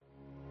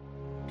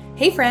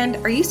Hey friend,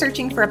 are you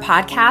searching for a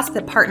podcast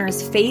that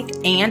partners faith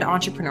and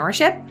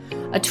entrepreneurship?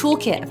 A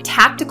toolkit of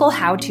tactical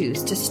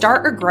how-tos to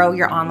start or grow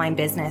your online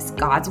business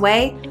God's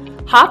way?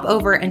 Hop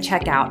over and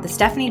check out The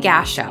Stephanie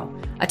Gass Show,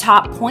 a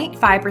top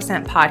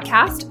 0.5%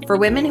 podcast for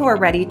women who are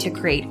ready to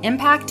create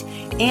impact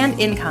and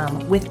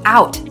income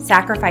without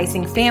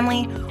sacrificing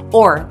family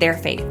or their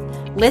faith.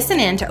 Listen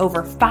in to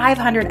over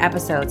 500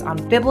 episodes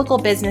on biblical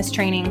business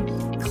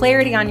training,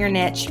 clarity on your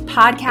niche,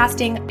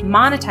 podcasting,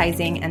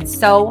 monetizing, and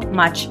so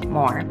much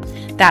more.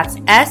 That's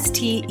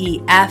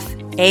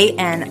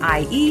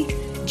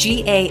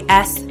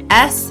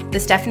STEFANIEGASS, The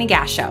Stephanie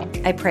Gass Show.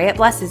 I pray it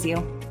blesses you.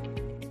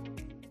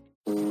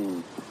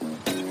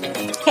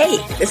 Hey,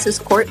 this is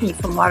Courtney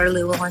from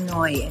Waterloo,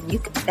 Illinois, and you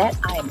can bet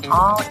I am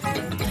all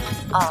in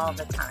all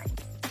the time.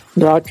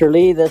 Dr.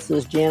 Lee, this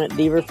is Janet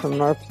Deaver from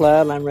North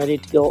Platte. I'm ready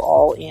to go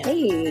all in.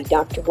 Hey,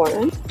 Dr.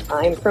 Warren.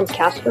 I'm from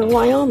Casper,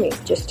 Wyoming,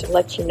 just to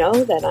let you know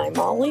that I'm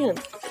all in.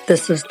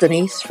 This is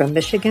Denise from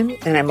Michigan,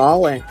 and I'm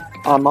all in.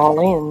 I'm all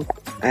in.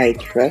 I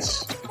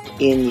trust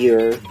in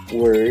your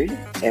word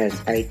as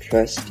I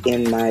trust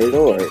in my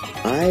Lord.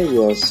 I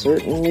will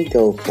certainly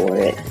go for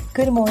it.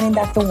 Good morning,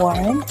 Dr.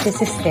 Warren. This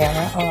is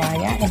Sarah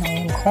Araya, and I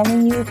am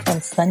calling you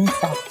from sunny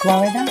South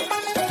Florida.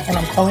 And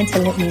I'm calling to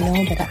let you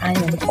know that I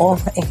am all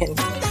in.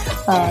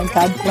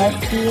 God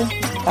bless you.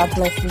 God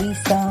bless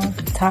Lisa,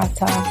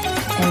 Tata,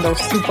 and those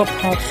super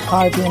pups,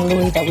 Harvey and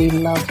Louie, that we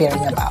love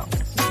hearing about.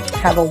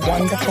 Have a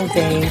wonderful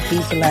day. Be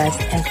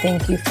blessed. And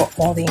thank you for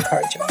all the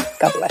encouragement.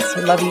 God bless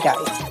you. Love you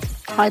guys.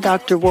 Hi,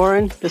 Dr.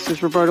 Warren. This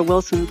is Roberta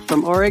Wilson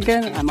from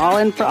Oregon. I'm all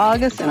in for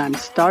August, and I'm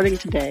starting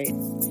today.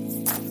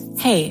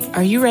 Hey,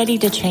 are you ready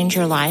to change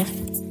your life?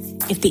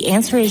 If the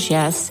answer is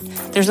yes,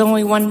 there's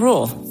only one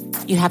rule.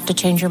 You have to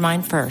change your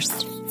mind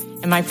first.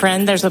 And my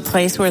friend, there's a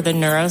place where the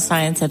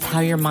neuroscience of how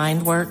your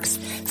mind works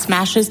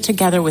smashes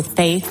together with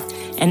faith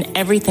and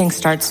everything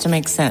starts to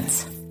make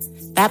sense.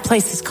 That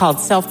place is called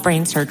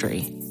self-brain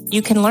surgery.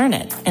 You can learn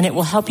it, and it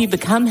will help you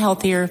become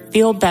healthier,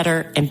 feel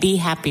better, and be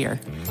happier.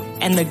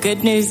 And the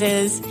good news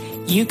is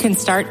you can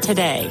start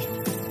today.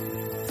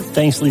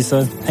 Thanks,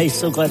 Lisa. Hey,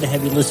 so glad to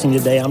have you listening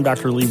today. I'm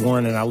Dr. Lee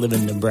Warren, and I live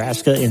in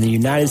Nebraska in the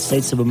United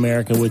States of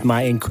America with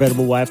my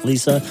incredible wife,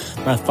 Lisa,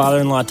 my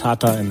father-in-law,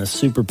 Tata, and the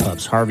super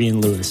pups, Harvey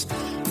and Lewis.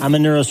 I'm a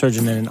neurosurgeon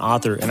and an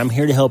author, and I'm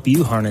here to help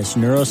you harness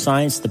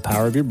neuroscience, the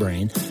power of your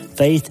brain,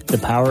 faith, the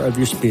power of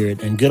your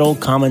spirit, and good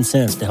old common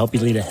sense to help you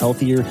lead a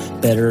healthier,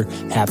 better,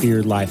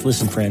 happier life.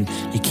 Listen, friend,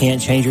 you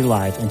can't change your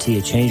life until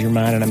you change your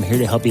mind, and I'm here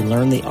to help you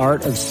learn the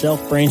art of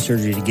self-brain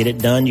surgery. To get it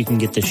done, you can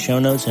get the show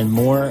notes and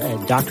more at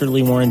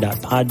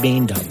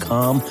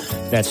drleewarren.podbean.com.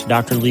 That's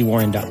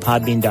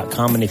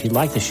drleewarren.podbean.com, and if you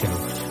like the show,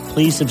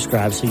 please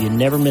subscribe so you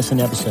never miss an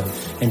episode,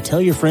 and tell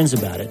your friends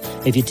about it.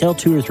 If you tell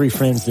 2 or 3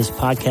 friends this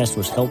podcast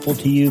was helpful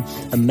to you,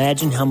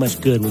 imagine how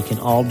much good we can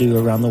all do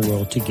around the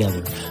world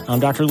together. I'm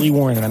Dr. Lee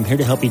Warren, and I'm here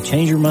to help you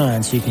change your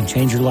mind so you can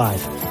change your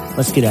life.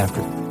 Let's get after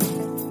it.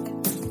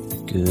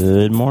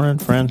 Good morning,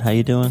 friend. How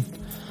you doing?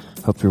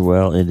 Hope you're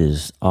well. It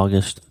is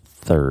August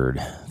 3rd,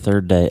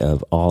 third day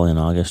of All in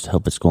August.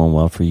 Hope it's going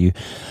well for you.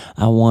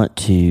 I want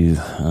to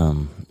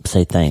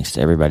say thanks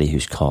to everybody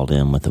who's called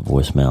in with a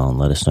voicemail and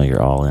let us know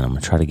you're all in. I'm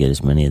going to try to get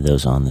as many of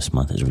those on this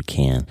month as we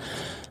can.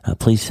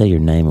 Please say your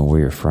name and where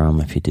you're from.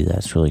 If you do that,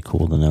 it's really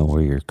cool to know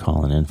where you're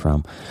calling in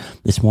from.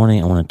 This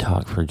morning, I want to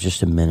talk for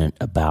just a minute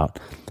about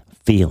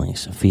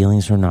feelings.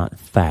 Feelings are not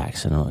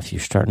facts. I know if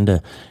you're starting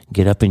to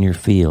get up in your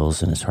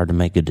feels and it's hard to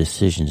make good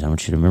decisions, I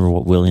want you to remember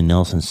what Willie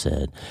Nelson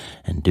said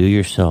and do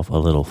yourself a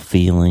little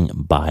feeling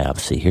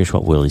biopsy. Here's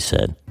what Willie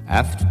said.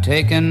 After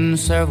taking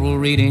several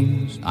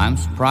readings, I'm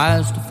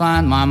surprised to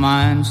find my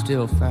mind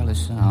still fairly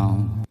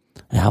sound.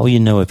 How will you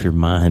know if your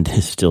mind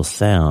is still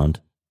sound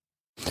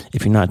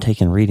if you're not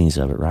taking readings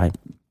of it, right?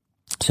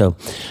 So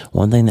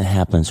one thing that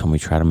happens when we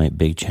try to make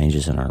big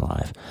changes in our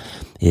life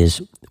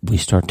is we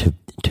start to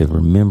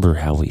remember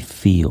how we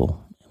feel.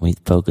 We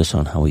focus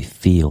on how we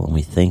feel, and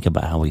we think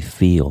about how we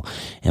feel,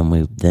 and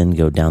we then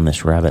go down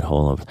this rabbit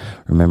hole of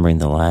remembering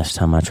the last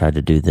time I tried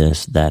to do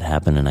this, that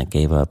happened, and I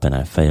gave up, and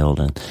I failed,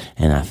 and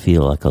I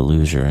feel like a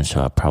loser, and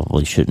so I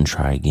probably shouldn't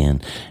try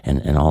again,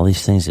 and all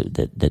these things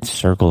that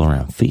circle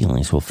around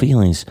feelings. Well,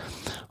 feelings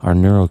are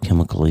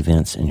neurochemical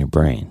events in your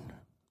brain.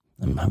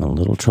 I'm having a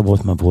little trouble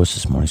with my voice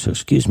this morning, so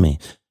excuse me.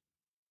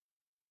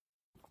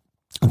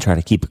 I'll try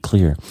to keep it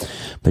clear,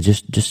 but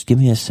just give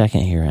me a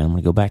second here, and I'm going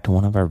to go back to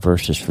one of our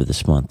verses for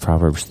this month,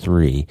 Proverbs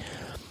 3,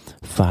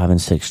 5 and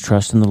 6.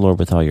 Trust in the Lord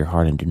with all your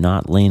heart, and do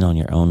not lean on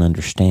your own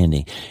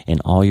understanding. In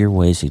all your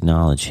ways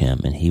acknowledge him,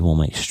 and he will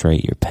make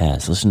straight your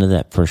paths. Listen to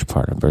that first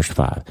part of verse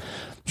 5.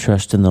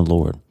 Trust in the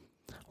Lord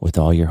with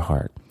all your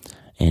heart,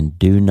 and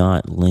do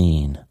not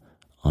lean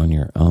on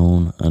your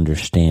own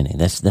understanding.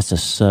 That's a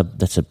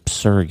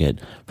surrogate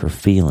for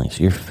feelings.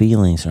 Your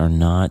feelings are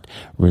not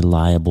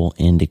reliable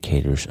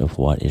indicators of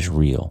what is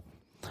real.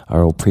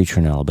 Our old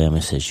preacher in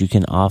Alabama says you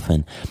can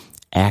often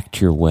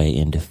act your way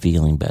into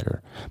feeling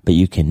better, but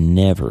you can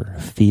never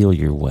feel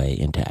your way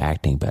into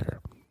acting better.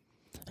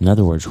 In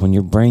other words, when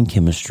your brain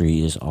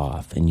chemistry is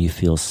off and you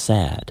feel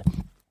sad,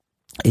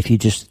 If you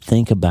just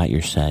think about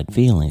your sad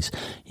feelings,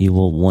 you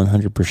will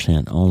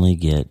 100% only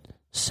get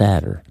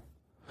sadder.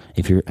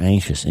 If you're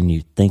anxious and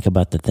you think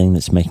about the thing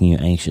that's making you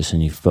anxious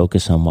and you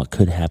focus on what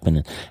could happen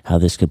and how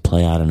this could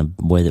play out in a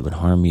way that would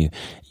harm you,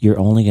 you're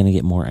only going to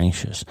get more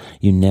anxious.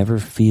 You never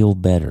feel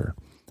better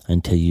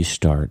until you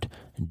start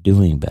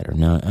doing better.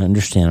 Now, I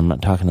understand I'm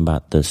not talking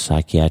about the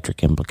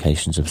psychiatric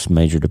implications of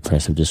major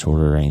depressive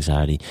disorder or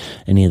anxiety,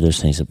 any of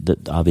those things.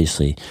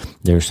 Obviously,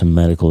 there are some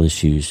medical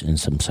issues and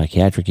some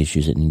psychiatric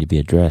issues that need to be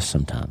addressed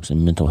sometimes,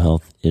 and mental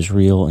health is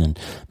real and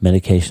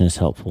medication is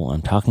helpful.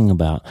 I'm talking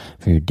about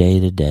for your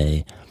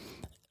day-to-day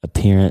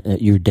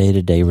your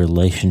day-to-day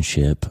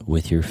relationship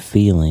with your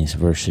feelings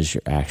versus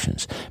your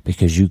actions,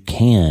 because you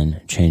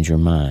can change your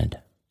mind,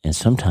 and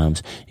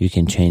sometimes you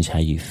can change how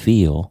you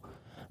feel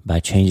by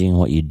changing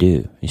what you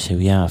do. You say,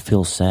 well, yeah, I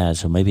feel sad,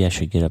 so maybe I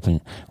should get up and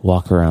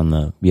walk around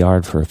the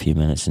yard for a few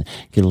minutes and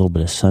get a little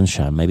bit of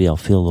sunshine. Maybe I'll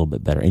feel a little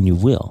bit better. And you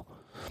will.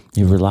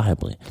 You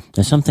reliably.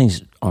 And some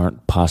things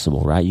aren't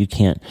possible, right? You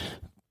can't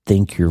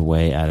think your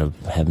way out of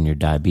having your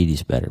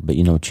diabetes better. But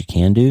you know what you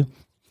can do?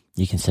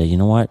 You can say, you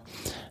know what?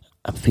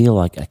 I feel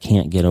like I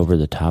can't get over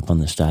the top on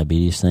this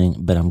diabetes thing,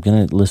 but I'm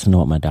going to listen to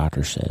what my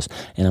doctor says,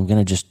 and I'm going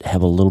to just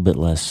have a little bit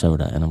less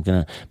soda, and I'm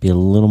going to be a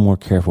little more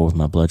careful with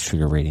my blood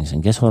sugar readings.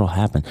 And guess what will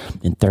happen?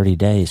 In 30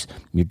 days,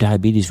 your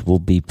diabetes will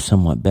be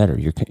somewhat better.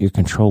 Your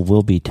control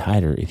will be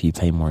tighter if you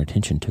pay more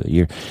attention to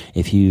it.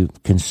 If you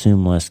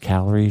consume less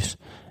calories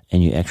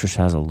and you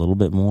exercise a little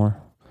bit more,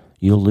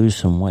 you'll lose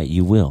some weight.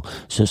 You will.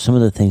 So some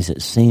of the things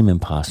that seem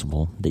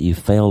impossible that you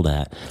failed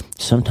at,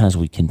 sometimes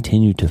we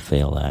continue to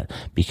fail at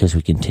because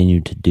we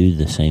continue to do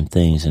the same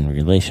things in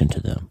relation to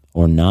them,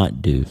 or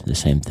not do the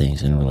same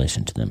things in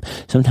relation to them.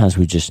 Sometimes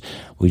we just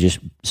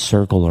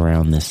circle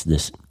around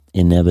this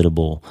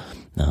inevitable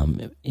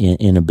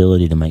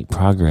inability to make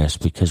progress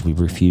because we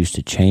refuse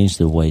to change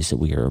the ways that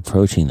we are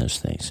approaching those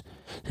things.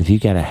 If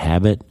you've got a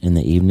habit in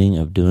the evening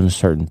of doing a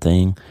certain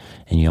thing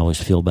and you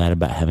always feel bad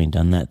about having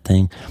done that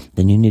thing,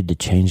 then you need to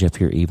change up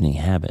your evening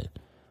habit.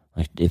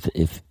 Like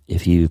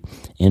if you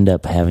end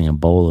up having a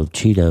bowl of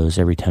Cheetos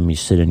every time you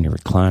sit in your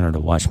recliner to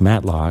watch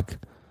Matlock,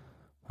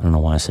 I don't know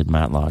why I said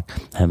Matlock.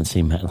 I haven't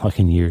seen Matlock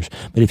in years.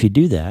 But if you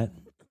do that,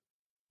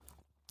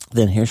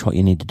 then here's what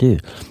you need to do.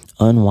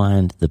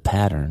 Unwind the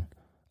pattern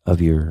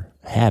of your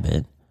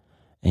habit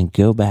and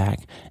go back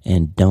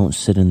and don't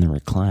sit in the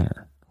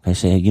recliner. I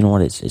say, you know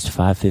what, it's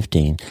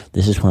 5:15.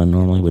 This is when I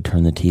normally would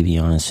turn the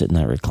TV on and sit in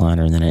that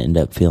recliner, and then I end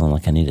up feeling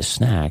like I need a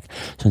snack.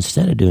 So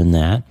instead of doing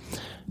that,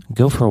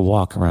 go for a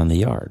walk around the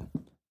yard.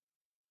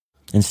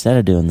 Instead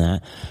of doing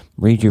that,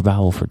 read your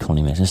Bible for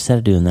 20 minutes. Instead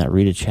of doing that,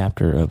 read a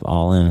chapter of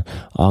All In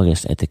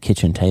August at the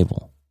kitchen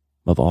table,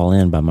 of All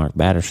In by Mark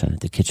Batterson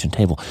at the kitchen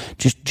table.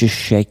 Just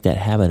shake that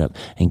habit up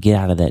and get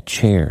out of that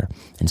chair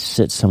and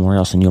sit somewhere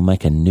else, and you'll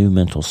make a new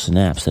mental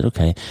synapse that,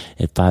 okay,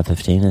 at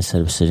 5:15,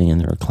 instead of sitting in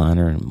the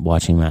recliner and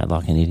watching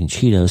Matlock and eating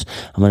Cheetos,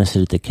 I'm going to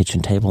sit at the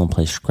kitchen table and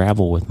play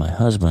Scrabble with my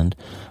husband,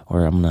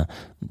 or I'm going to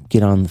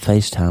get on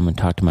FaceTime and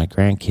talk to my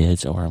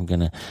grandkids, or I'm going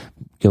to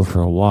go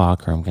for a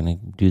walk, or I'm going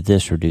to do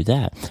this or do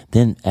that.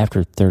 Then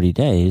after 30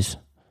 days,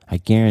 I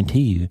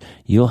guarantee you,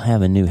 you'll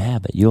have a new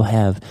habit. You'll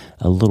have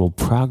a little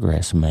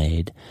progress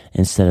made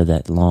instead of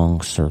that long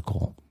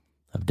circle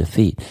of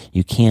defeat.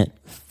 You can't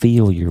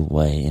feel your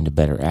way into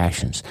better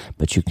actions,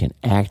 but you can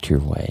act your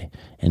way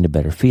into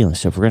better feelings.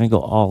 So if we're going to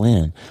go all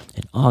in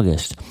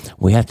August,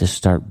 we have to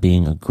start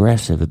being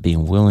aggressive at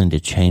being willing to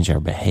change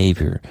our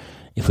behavior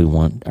if we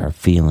want our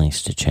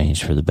feelings to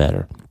change for the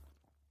better.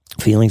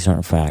 Feelings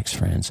aren't facts,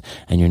 friends,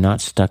 and you're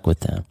not stuck with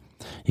them.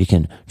 You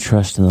can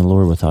trust in the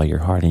Lord with all your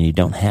heart, and you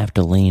don't have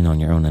to lean on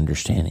your own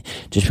understanding.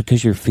 Just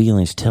because your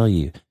feelings tell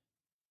you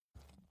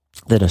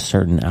that a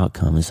certain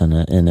outcome is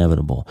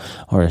inevitable,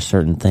 or a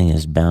certain thing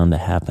is bound to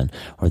happen,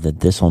 or that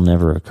this will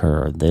never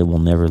occur, or they will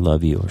never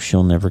love you, or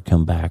she'll never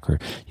come back, or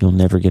you'll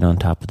never get on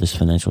top of this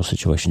financial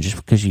situation, just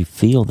because you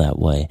feel that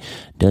way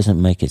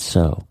doesn't make it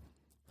so,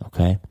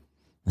 okay?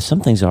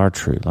 Some things are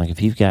true. Like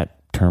if you've got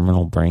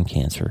terminal brain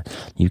cancer,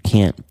 you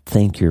can't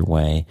think your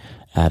way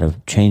out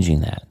of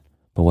changing that.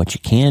 But what you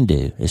can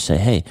do is say,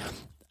 hey,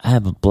 I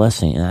have a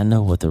blessing, and I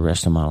know what the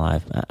rest of my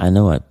life, I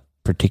know a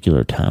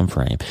particular time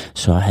frame,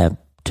 so I have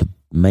to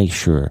make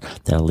sure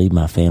that I leave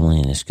my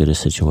family in as good a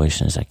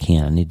situation as I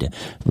can. I need to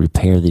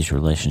repair these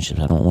relationships.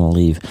 I don't want to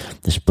leave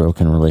this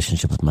broken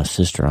relationship with my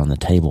sister on the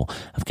table.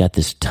 I've got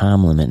this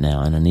time limit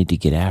now, and I need to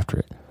get after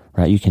it,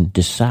 right? You can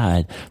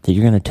decide that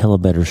you're going to tell a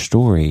better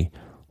story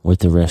with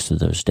the rest of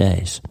those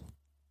days.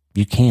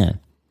 You can.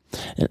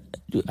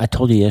 I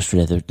told you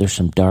yesterday that there's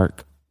some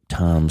dark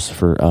times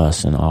for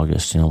us in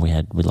August. You know,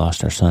 we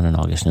lost our son in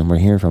August, and we're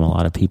hearing from a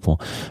lot of people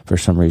for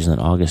some reason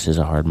that August is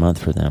a hard month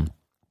for them.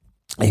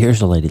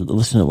 Here's a lady.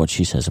 Listen to what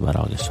she says about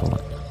August. Hold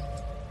on.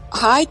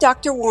 Hi,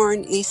 Dr.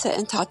 Warren, Lisa,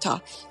 and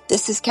Tata.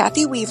 This is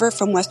Kathy Weaver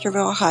from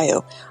Westerville,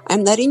 Ohio.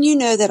 I'm letting you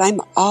know that I'm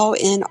all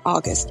in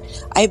August.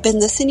 I've been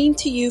listening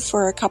to you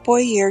for a couple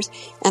of years,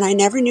 and I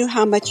never knew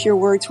how much your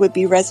words would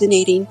be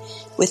resonating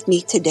with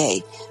me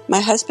today. My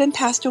husband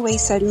passed away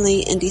suddenly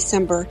in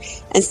December,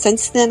 and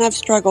since then I've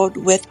struggled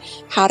with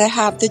how to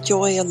have the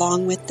joy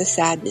along with the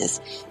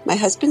sadness. My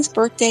husband's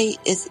birthday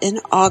is in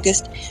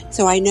August,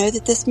 so I know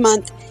that this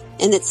month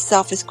in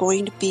itself is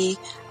going to be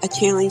a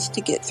challenge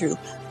to get through.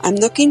 I'm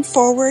looking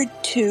forward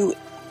to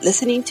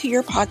listening to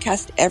your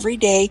podcast every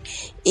day,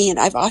 and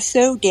I've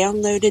also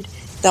downloaded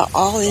the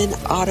All In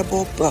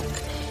Audible book.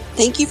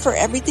 Thank you for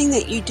everything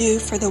that you do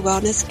for the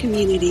wellness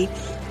community,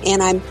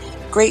 and I'm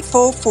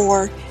grateful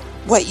for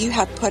what you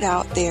have put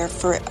out there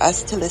for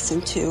us to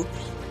listen to.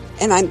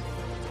 And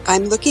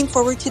I'm looking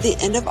forward to the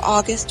end of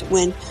August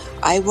when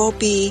I will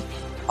be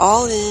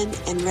all in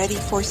and ready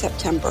for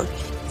September.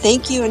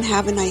 Thank you and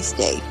have a nice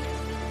day.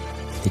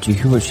 Did you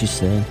hear what she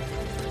said?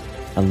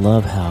 I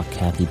love how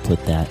Kathy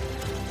put that.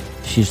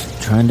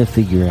 She's trying to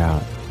figure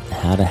out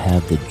how to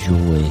have the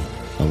joy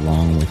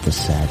along with the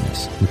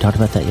sadness. We talked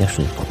about that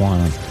yesterday. The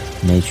quantum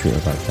nature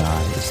of our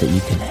God is that you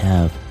can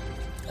have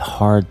a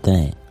hard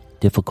thing,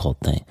 difficult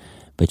thing,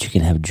 but you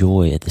can have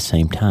joy at the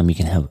same time. You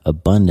can have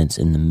abundance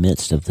in the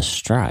midst of the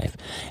strife.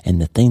 And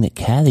the thing that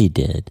Kathy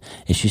did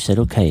is she said,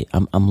 okay,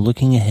 I'm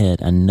looking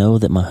ahead. I know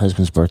that my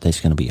husband's birthday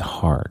is going to be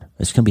hard.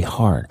 It's going to be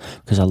hard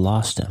because I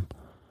lost him.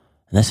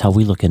 And that's how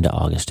we look into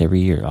August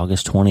every year.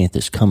 August 20th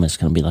is coming. It's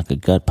going to be like a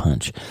gut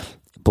punch.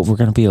 But we're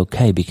going to be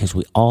okay because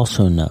we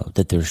also know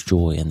that there's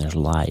joy and there's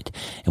light.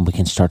 And we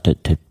can start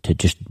to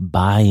just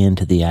buy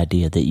into the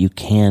idea that you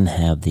can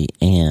have the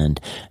and.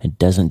 It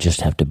doesn't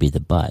just have to be the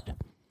but.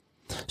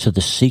 So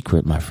the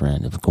secret, my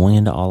friend, of going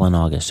into All in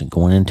August and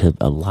going into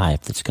a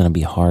life that's going to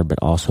be hard but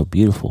also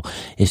beautiful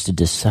is to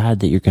decide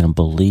that you're going to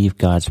believe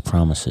God's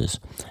promises.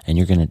 And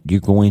you're going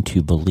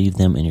to believe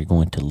them and you're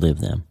going to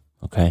live them.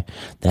 Okay,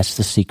 that's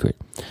the secret.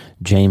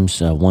 James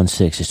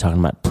 1:6 is talking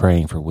about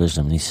praying for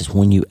wisdom. And he says,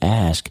 when you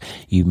ask,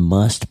 you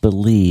must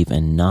believe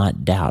and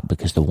not doubt,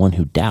 because the one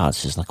who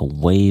doubts is like a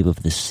wave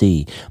of the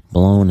sea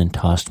blown and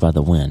tossed by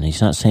the wind. And he's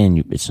not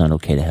saying it's not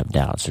okay to have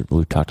doubts.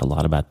 We've talked a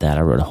lot about that.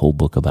 I wrote a whole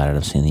book about it.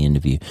 I've seen the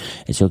interview.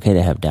 It's okay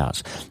to have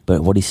doubts.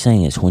 But what he's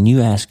saying is when you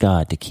ask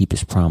God to keep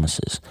his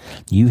promises,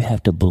 you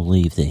have to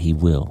believe that he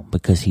will,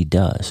 because he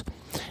does.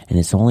 And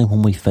it's only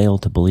when we fail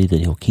to believe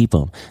that he'll keep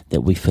them that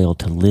we fail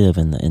to live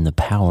in the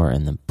power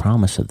and the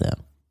promise of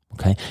them.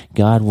 Okay?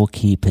 God will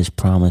keep his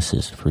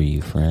promises for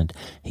you, friend.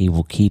 He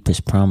will keep his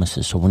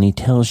promises. So when he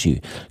tells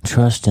you,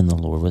 trust in the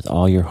Lord with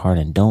all your heart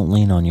and don't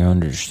lean on your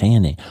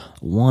understanding,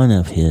 one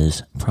of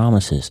his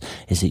promises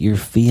is that your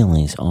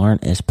feelings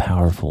aren't as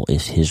powerful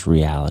as his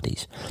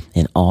realities.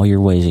 In all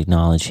your ways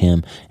acknowledge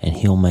him and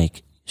he'll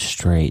make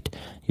straight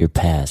your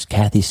paths.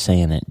 Kathy's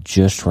saying it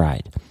just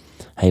right.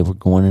 Hey, we're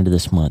going into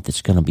this month.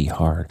 It's going to be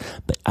hard,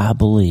 but I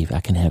believe I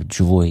can have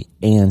joy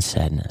and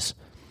sadness.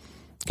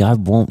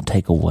 God won't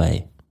take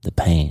away the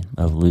pain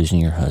of losing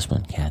your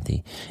husband,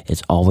 Kathy.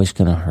 It's always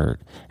going to hurt.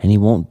 And you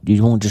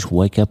won't just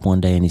wake up one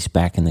day and he's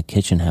back in the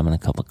kitchen having a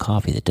cup of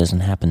coffee. That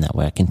doesn't happen that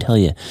way. I can tell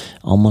you,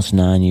 almost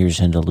 9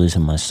 years into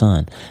losing my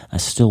son, I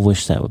still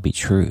wish that would be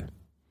true.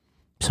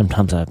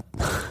 Sometimes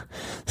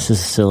this is a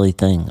silly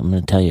thing. I'm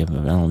going to tell you, I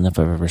don't know if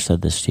I've ever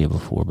said this to you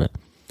before, but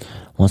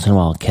once in a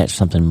while, I'll catch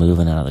something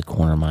moving out of the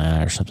corner of my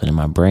eye or something, and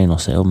my brain will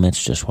say, oh,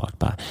 Mitch just walked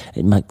by.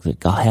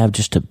 I'll have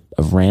just a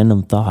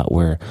random thought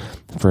where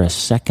for a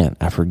second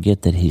I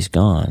forget that he's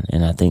gone,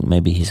 and I think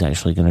maybe he's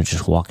actually going to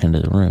just walk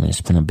into the room, and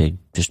it's been a big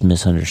just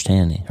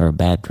misunderstanding or a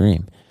bad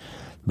dream.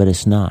 But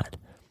it's not.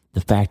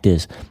 The fact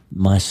is,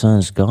 my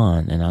son's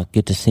gone, and I'll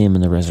get to see him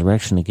in the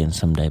resurrection again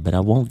someday, but I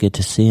won't get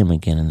to see him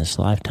again in this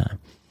lifetime.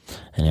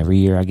 And every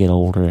year I get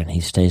older and he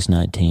stays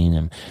 19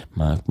 and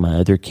my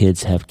other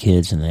kids have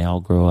kids and they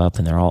all grow up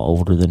and they're all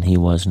older than he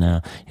was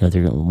now.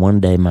 One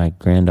day my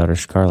granddaughter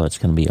Scarlett's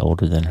going to be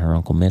older than her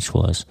Uncle Mitch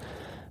was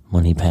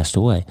when he passed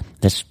away.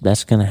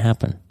 That's going to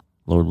happen.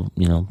 Lord,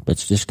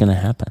 it's just going to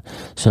happen.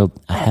 So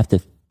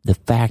the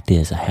fact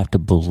is I have to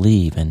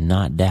believe and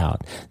not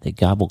doubt that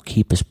God will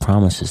keep his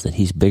promises, that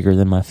he's bigger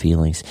than my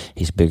feelings,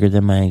 he's bigger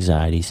than my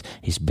anxieties,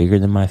 he's bigger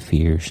than my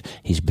fears,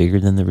 he's bigger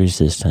than the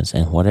resistance,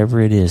 and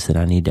whatever it is that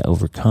I need to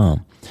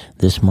overcome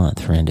this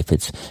month, friend, if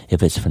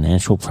it's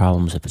financial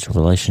problems, if it's a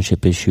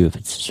relationship issue, if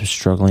it's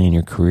struggling in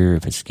your career,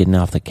 if it's getting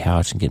off the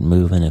couch and getting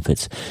moving, if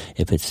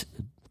it's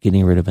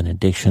getting rid of an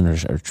addiction or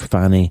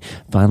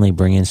finally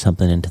bringing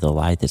something into the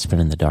light that's been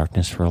in the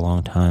darkness for a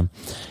long time,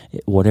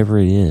 whatever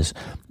it is,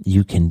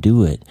 you can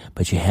do it,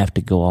 but you have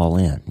to go all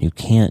in. You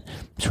can't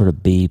sort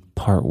of be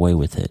part way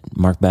with it.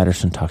 Mark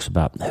Batterson talks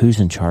about who's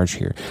in charge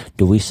here.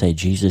 Do we say,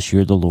 Jesus,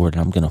 you're the Lord,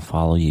 and I'm going to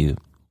follow you.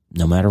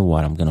 No matter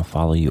what, I'm going to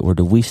follow you. Or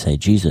do we say,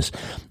 Jesus,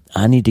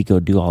 I need to go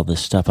do all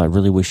this stuff. I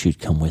really wish you'd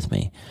come with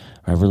me.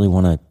 I really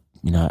want to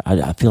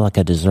I feel like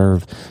I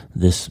deserve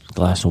this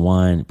glass of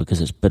wine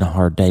because it's been a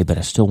hard day, but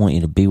I still want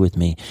you to be with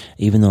me,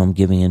 even though I'm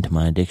giving into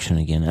my addiction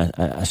again.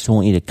 I still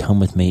want you to come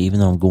with me,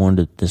 even though I'm going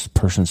to this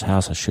person's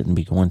house I shouldn't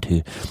be going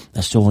to. I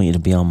still want you to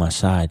be on my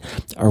side.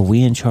 Are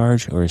we in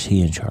charge or is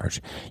he in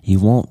charge? You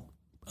won't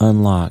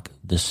unlock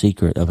the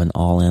secret of an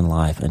all-in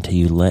life until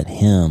you let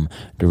him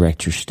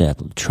direct your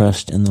step.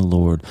 Trust in the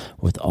Lord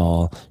with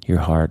all your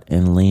heart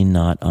and lean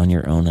not on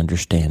your own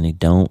understanding.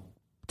 Don't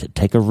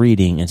take a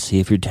reading and see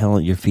if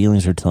your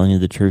feelings are telling you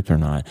the truth or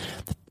not.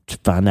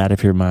 Find out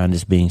if your mind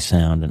is being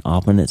sound, and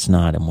often it's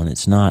not. And when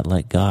it's not,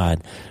 let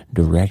God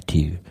direct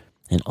you.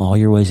 In all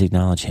your ways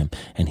acknowledge him,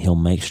 and he'll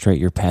make straight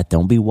your path.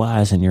 Don't be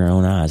wise in your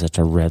own eyes. That's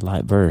a red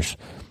light verse.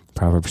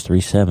 Proverbs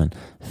 3:7.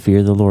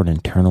 Fear the Lord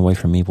and turn away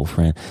from evil,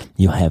 friend.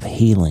 You'll have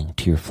healing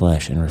to your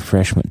flesh and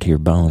refreshment to your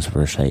bones,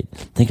 verse 8.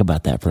 Think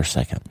about that for a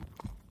second.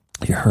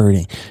 You're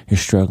hurting, you're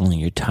struggling,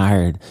 you're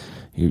tired.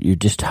 You're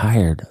just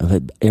tired of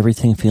it,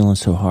 everything feeling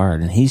so hard.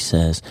 And he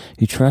says,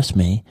 you trust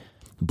me,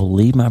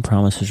 believe my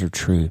promises are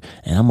true,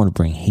 and I'm going to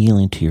bring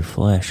healing to your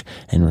flesh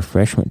and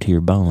refreshment to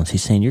your bones.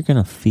 He's saying you're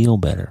going to feel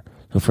better.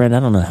 So friend, I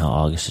don't know how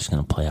August is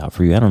going to play out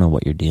for you. I don't know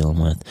what you're dealing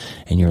with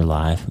in your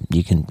life.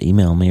 You can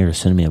email me or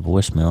send me a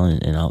voicemail,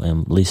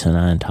 and Lisa and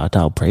I and Tata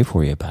will pray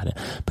for you about it.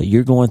 But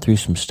you're going through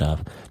some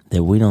stuff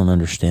that we don't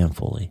understand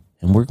fully.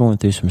 And we're going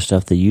through some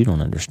stuff that you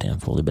don't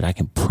understand fully. But I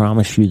can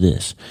promise you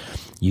this.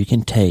 You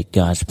can take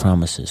God's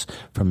promises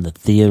from the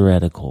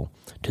theoretical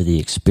to the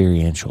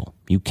experiential.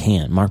 You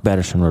can. Mark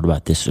Batterson wrote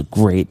about this. A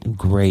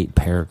great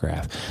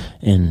paragraph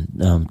in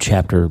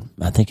chapter,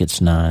 I think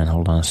it's 9.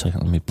 Hold on a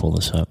second. Let me pull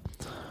this up.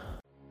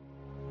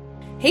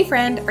 Hey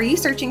friend, are you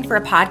searching for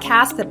a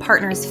podcast that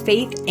partners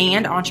faith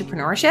and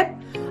entrepreneurship?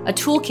 A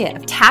toolkit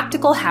of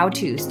tactical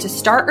how-tos to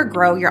start or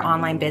grow your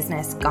online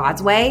business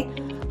God's way?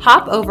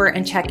 Hop over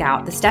and check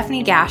out The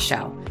Stephanie Gass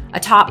Show,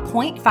 a top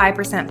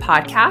 0.5%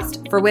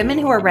 podcast for women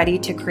who are ready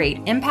to create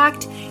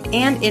impact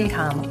and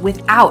income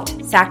without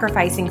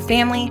sacrificing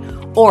family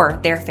or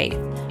their faith.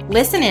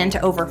 Listen in to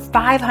over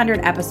 500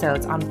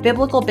 episodes on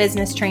biblical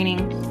business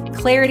training,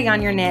 clarity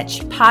on your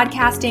niche,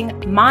 podcasting,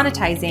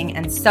 monetizing,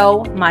 and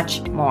so much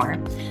more.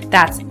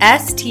 That's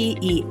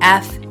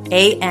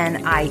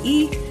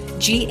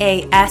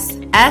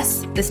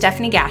STEPHANIEGASS, The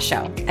Stephanie Gass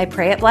Show. I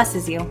pray it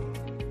blesses you.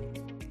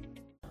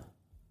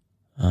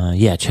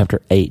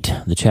 Chapter 8,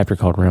 the chapter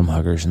called Realm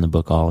Huggers in the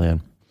book All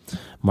In.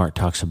 Mark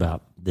talks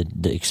about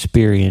the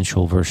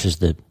experiential versus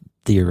the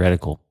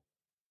theoretical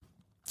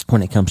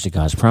when it comes to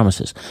God's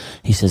promises.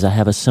 He says, I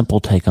have a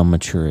simple take on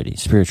maturity,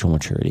 spiritual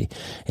maturity.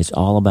 It's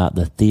all about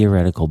the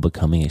theoretical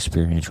becoming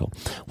experiential.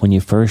 When you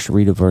first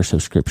read a verse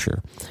of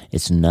Scripture,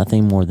 it's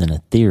nothing more than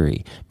a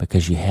theory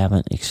because you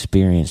haven't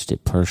experienced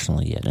it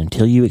personally yet.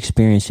 Until you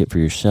experience it for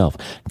yourself,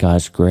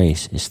 God's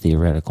grace is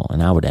theoretical.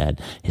 And I would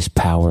add His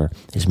power,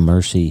 His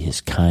mercy,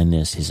 His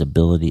kindness, His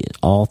ability, it's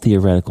all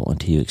theoretical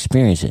until you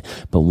experience it.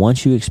 But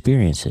once you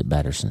experience it,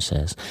 Batterson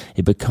says,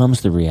 it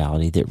becomes the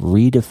reality that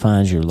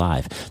redefines your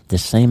life. The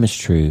same is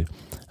true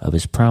of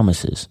His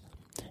promises.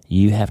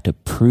 You have to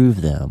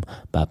prove them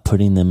by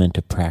putting them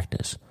into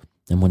practice.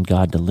 And when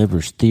God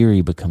delivers,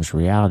 theory becomes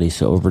reality.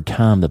 So over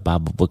time, the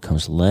Bible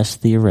becomes less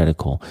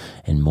theoretical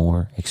and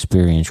more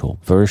experiential.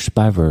 Verse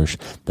by verse,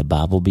 the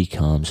Bible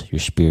becomes your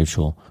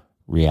spiritual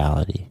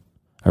reality.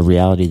 A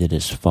reality that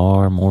is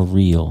far more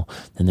real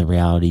than the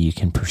reality you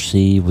can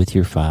perceive with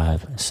your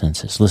 5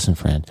 senses. Listen,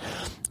 friend,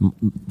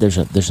 there's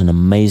an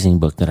amazing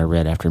book that I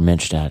read after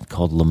Menstadt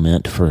called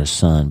Lament for a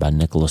Son by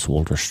Nicholas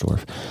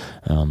Wolterstorff.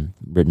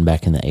 Written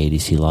back in the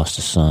 80s, he lost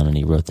a son, and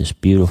he wrote this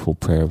beautiful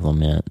prayer of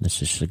lament. It's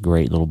just a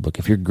great little book.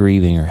 If you're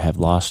grieving or have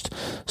lost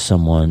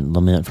someone,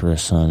 Lament for a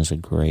Son is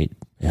it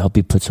help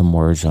you put some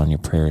words on your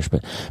prayers.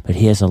 But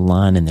he has a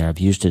line in there. I've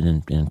used it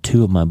in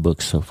 2 of my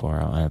books so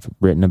far. I've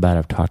written about it,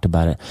 I've talked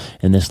about it,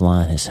 and this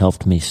line has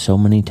helped me so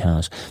many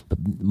times.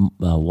 But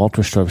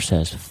Wolterstorff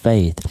says,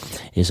 faith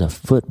is a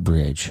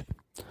footbridge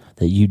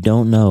that you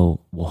don't know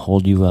will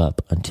hold you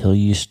up until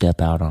you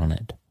step out on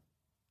it.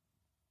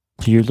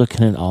 So you're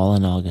looking at All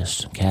in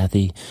August,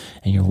 Kathy,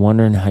 and you're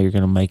wondering how you're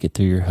going to make it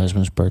through your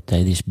husband's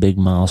birthday, these big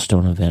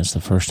milestone events,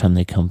 the first time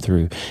they come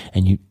through.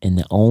 And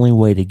the only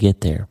way to get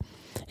there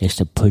is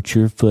to put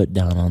your foot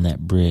down on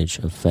that bridge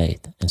of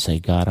faith and say,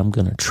 God, I'm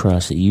going to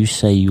trust that you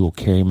say you will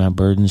carry my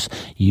burdens.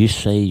 You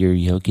say your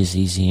yoke is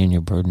easy and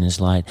your burden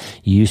is light.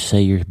 You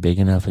say you're big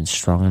enough and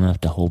strong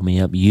enough to hold me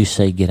up. You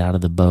say get out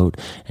of the boat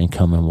and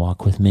come and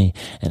walk with me.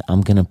 And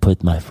I'm going to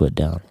put my foot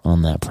down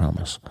on that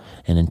promise.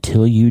 And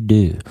until you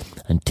do,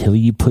 until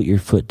you put your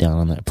foot down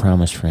on that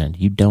promise, friend,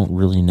 you don't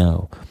really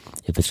know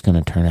if it's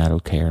going to turn out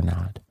okay or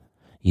not.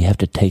 You have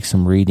to take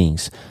some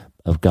readings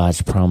of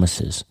God's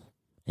promises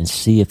and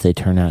see if they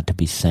turn out to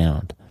be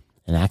sound.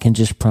 And I can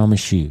just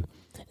promise you,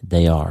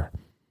 they are.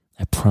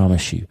 I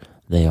promise you,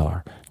 they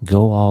are.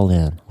 Go all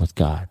in with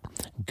God.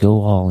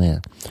 Go all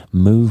in.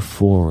 Move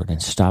forward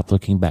and stop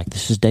looking back.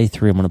 This is day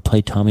 3. I'm going to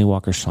play Tommy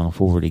Walker's song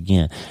Forward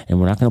again. And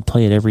we're not going to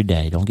play it every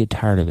day. Don't get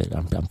tired of it.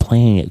 I'm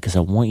playing it because I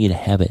want you to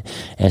have it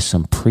as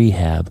some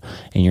prehab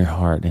in your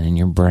heart and in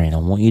your brain. I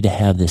want you to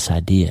have this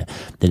idea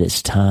that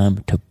it's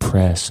time to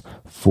press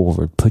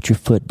forward. Put your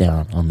foot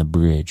down on the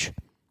bridge.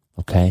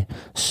 Okay?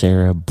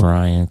 Sarah,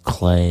 Brian,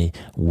 Clay,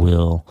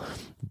 Will,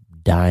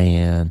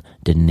 Diane,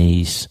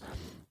 Denise,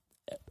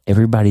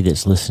 everybody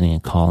that's listening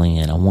and calling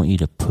in, I want you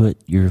to put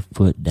your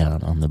foot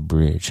down on the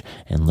bridge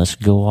and let's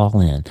go all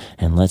in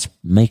and let's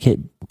make it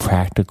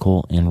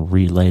practical and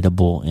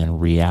relatable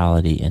and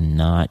reality and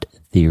not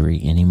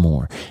theory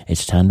anymore.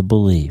 It's time to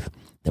believe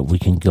that we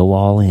can go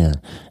all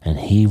in and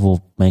He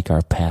will make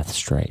our path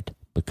straight,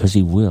 because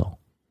He will.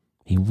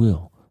 He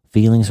will.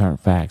 Feelings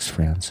aren't facts,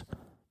 friends.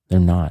 They're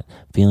not.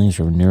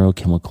 Feelings are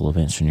neurochemical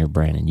events in your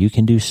brain, and you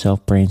can do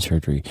self-brain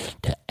surgery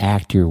to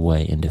act your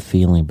way into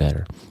feeling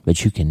better,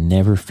 but you can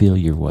never feel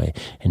your way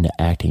into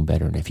acting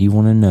better. And if you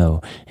want to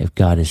know if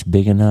God is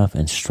big enough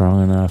and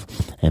strong enough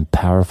and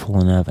powerful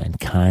enough and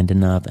kind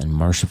enough and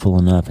merciful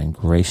enough and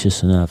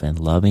gracious enough and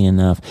loving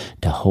enough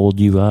to hold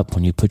you up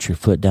when you put your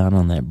foot down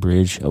on that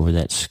bridge over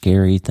that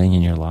scary thing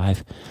in your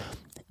life,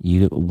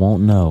 you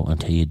won't know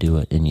until you do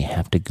it, and you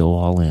have to go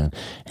all in.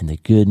 And the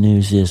good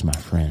news is, my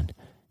friend,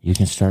 you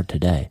can start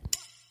today.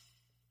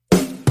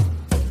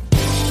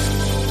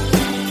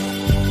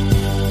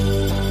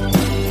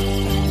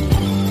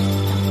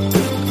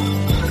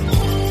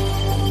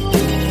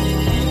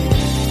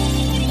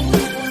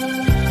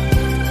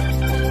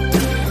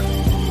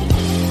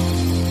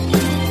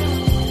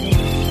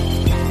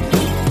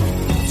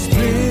 It's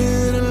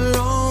been a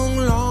long,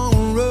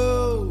 long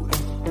road.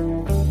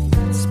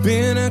 It's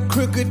been a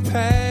crooked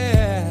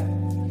path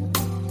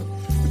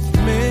with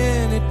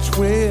many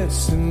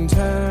twists and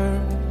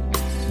turns.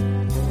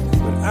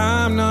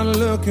 I'm not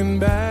looking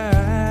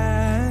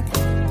back.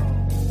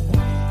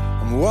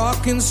 I'm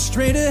walking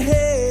straight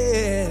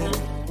ahead,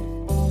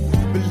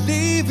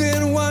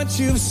 believing what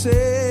you've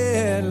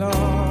said,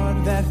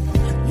 Lord, that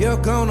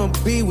you're gonna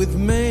be with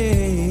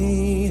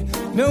me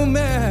no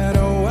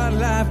matter what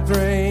life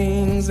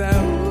brings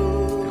out.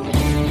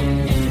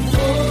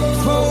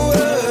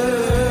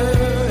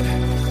 Forward,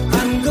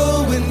 I'm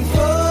going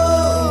forward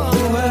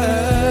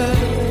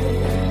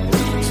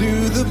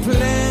to the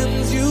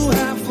plans you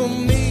have for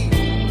me.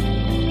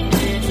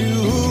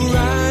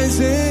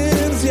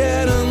 Horizons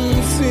yet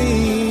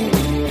unseen.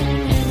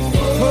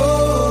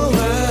 Forward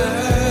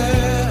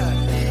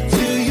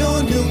to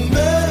your new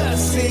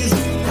mercies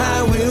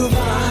I will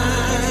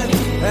find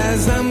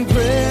as I'm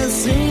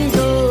pressing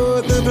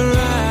toward the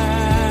prize.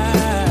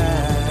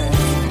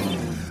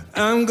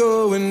 I'm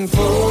going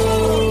forward.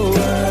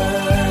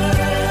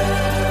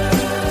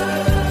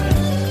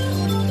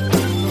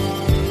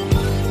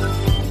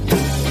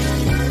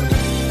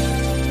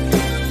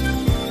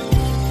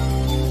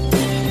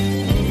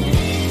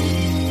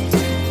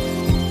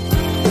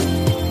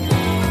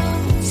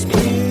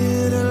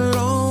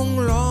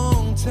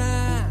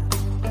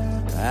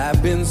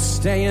 Been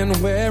staying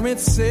where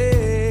it's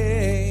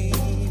safe,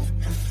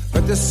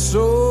 but there's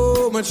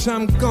so much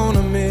I'm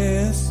gonna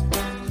miss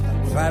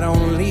if I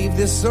don't leave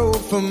this old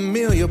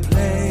familiar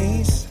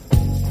place.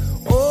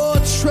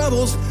 Oh,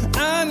 troubles,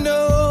 I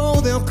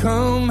know they'll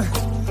come,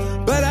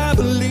 but I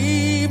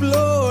believe,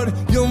 Lord,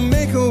 you'll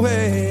make a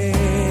way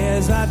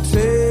as I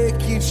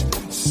take each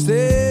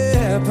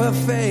step of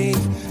faith.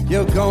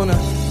 You're gonna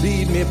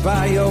lead me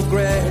by your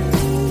grace.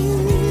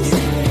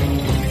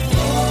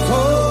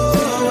 Oh,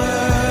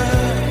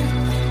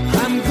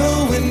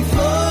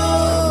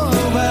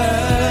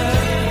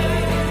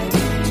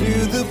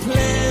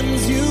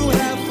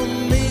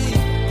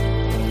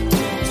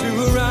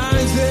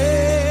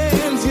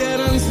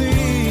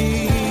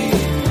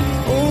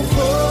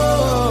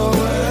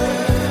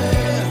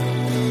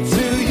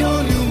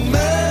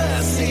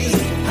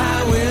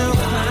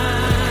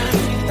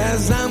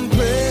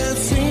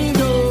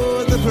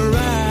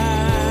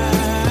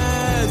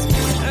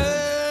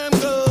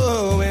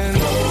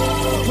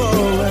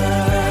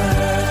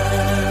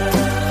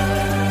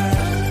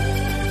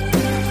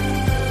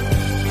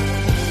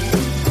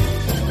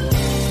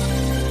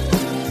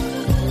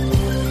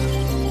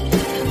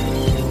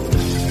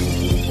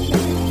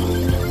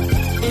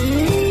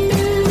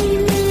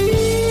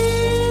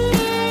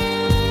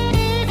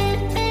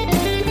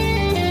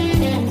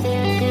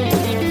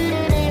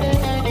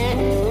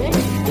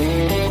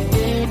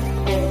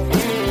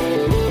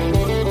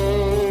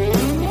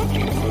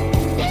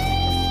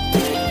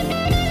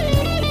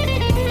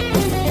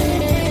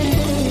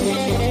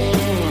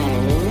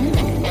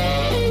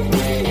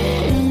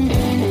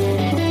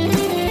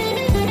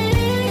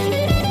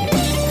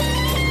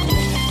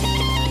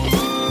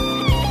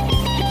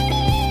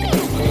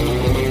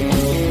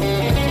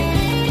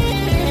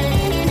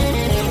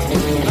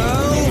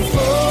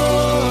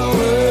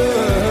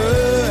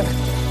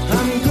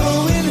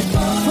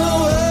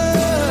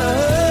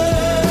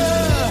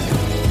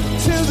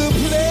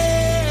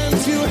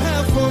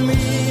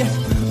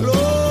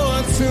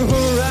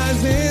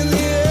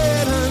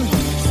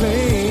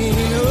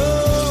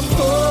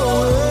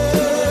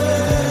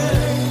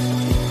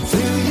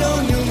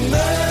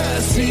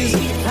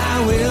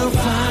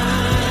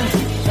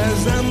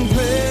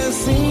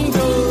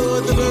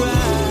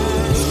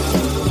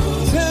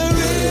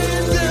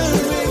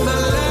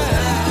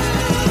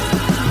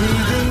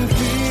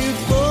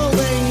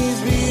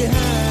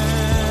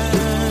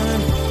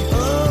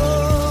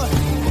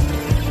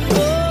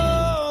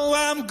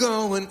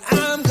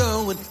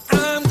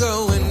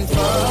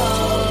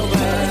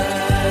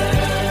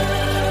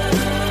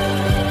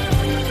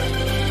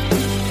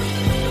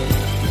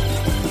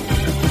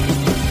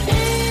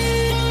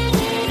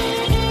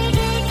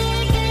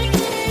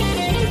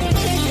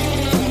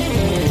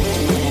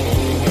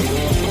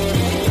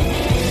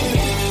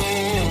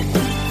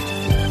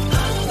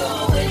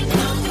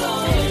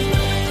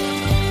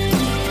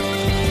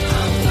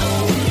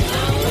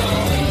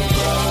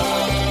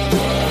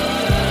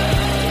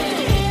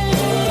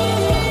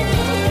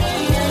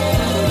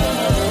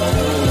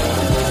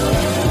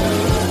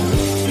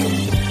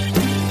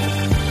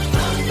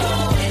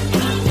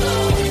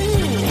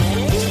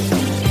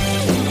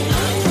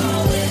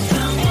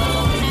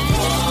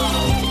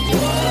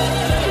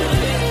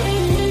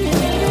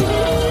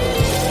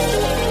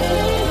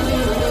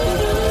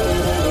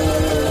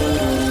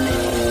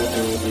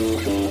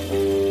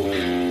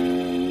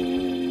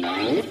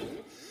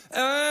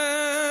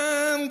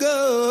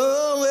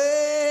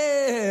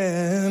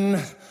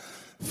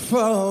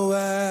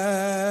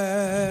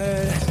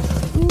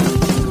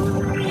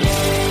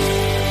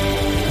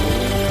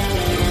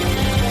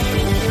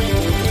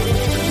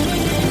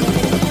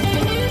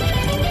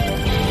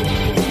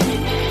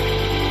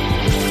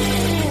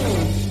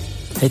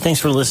 Hey,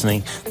 thanks for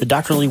listening. The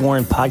Dr. Lee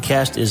Warren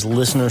podcast is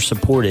listener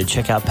supported.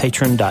 Check out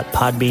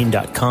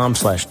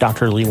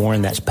patron.podbean.com/Dr. Lee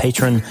Warren. That's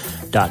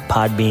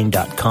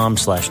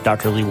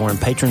patron.podbean.com/Dr. Lee Warren.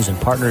 Patrons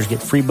and partners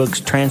get free books,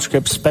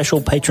 transcripts,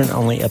 special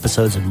patron-only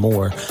episodes, and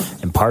more.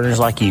 And partners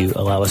like you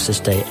allow us to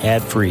stay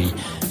ad-free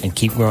and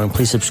keep growing.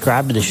 Please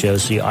subscribe to the show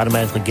so you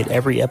automatically get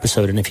every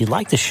episode. And if you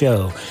like the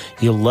show,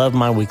 you'll love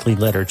my weekly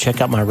letter.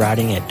 Check out my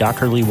writing at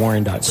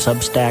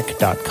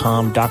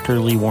drleewarren.substack.com,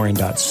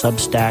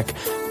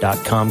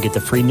 drleewarren.substack.com. Get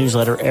the free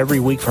newsletter every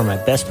week for my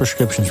best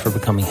prescriptions for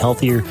becoming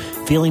healthier,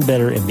 feeling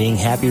better, and being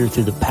happier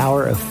through the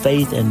power of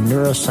faith and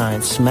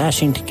neuroscience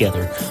smashing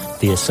together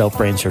via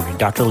self-brain surgery.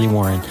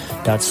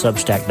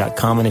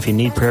 drleewarren.substack.com. And if you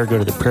need prayer, go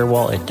to the prayer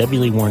wall at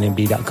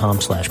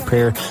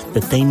wleewarrenmd.com/prayer.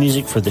 The theme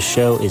music for the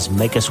show is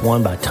Make Us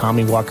One by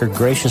Tommy Walker,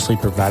 graciously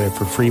provided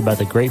for free by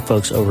the great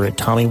folks over at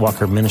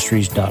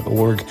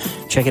TommyWalkerMinistries.org.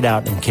 Check it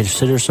out and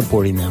consider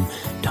supporting them.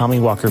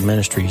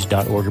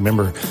 TommyWalkerMinistries.org.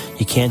 Remember,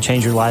 you can't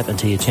change your life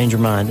until you change your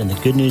mind, and the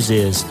good news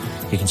is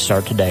you can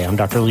start today. I'm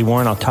Dr. Lee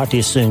Warren. I'll talk to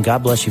you soon.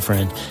 God bless you,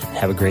 friend.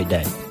 Have a great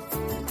day.